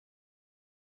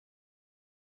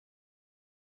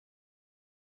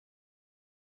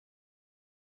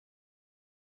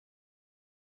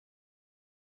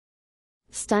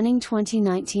Stunning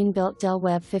 2019 built Dell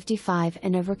Webb 55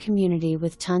 and over community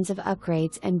with tons of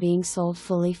upgrades and being sold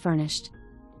fully furnished.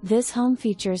 This home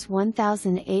features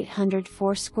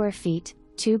 1,804 square feet,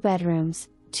 2 bedrooms,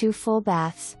 2 full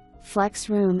baths, flex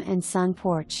room and sun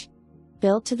porch.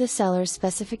 Built to the seller's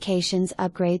specifications,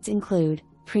 upgrades include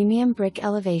premium brick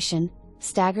elevation,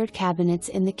 staggered cabinets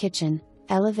in the kitchen,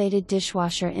 elevated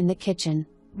dishwasher in the kitchen,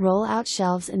 roll-out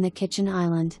shelves in the kitchen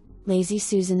island, Lazy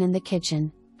Susan in the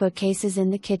kitchen, bookcases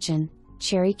in the kitchen,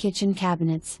 cherry kitchen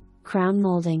cabinets, crown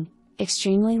molding,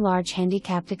 extremely large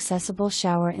handicapped accessible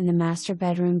shower in the master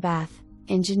bedroom bath,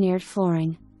 engineered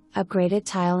flooring, upgraded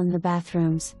tile in the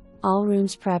bathrooms, all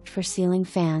rooms prepped for ceiling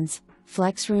fans,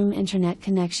 flex room internet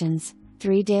connections,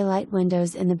 3 daylight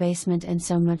windows in the basement and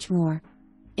so much more.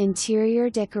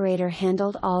 Interior decorator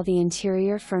handled all the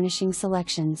interior furnishing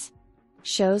selections.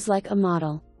 Shows like a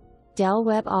model. Dell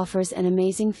Webb offers an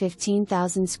amazing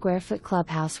 15,000 square foot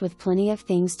clubhouse with plenty of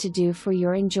things to do for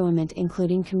your enjoyment,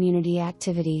 including community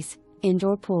activities,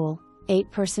 indoor pool,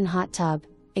 8-person hot tub,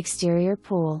 exterior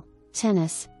pool,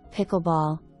 tennis,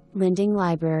 pickleball, lending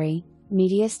library,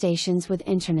 media stations with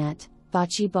internet,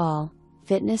 bocce ball,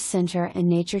 fitness center and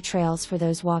nature trails for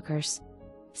those walkers.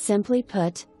 Simply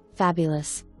put,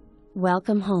 fabulous.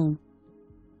 Welcome home.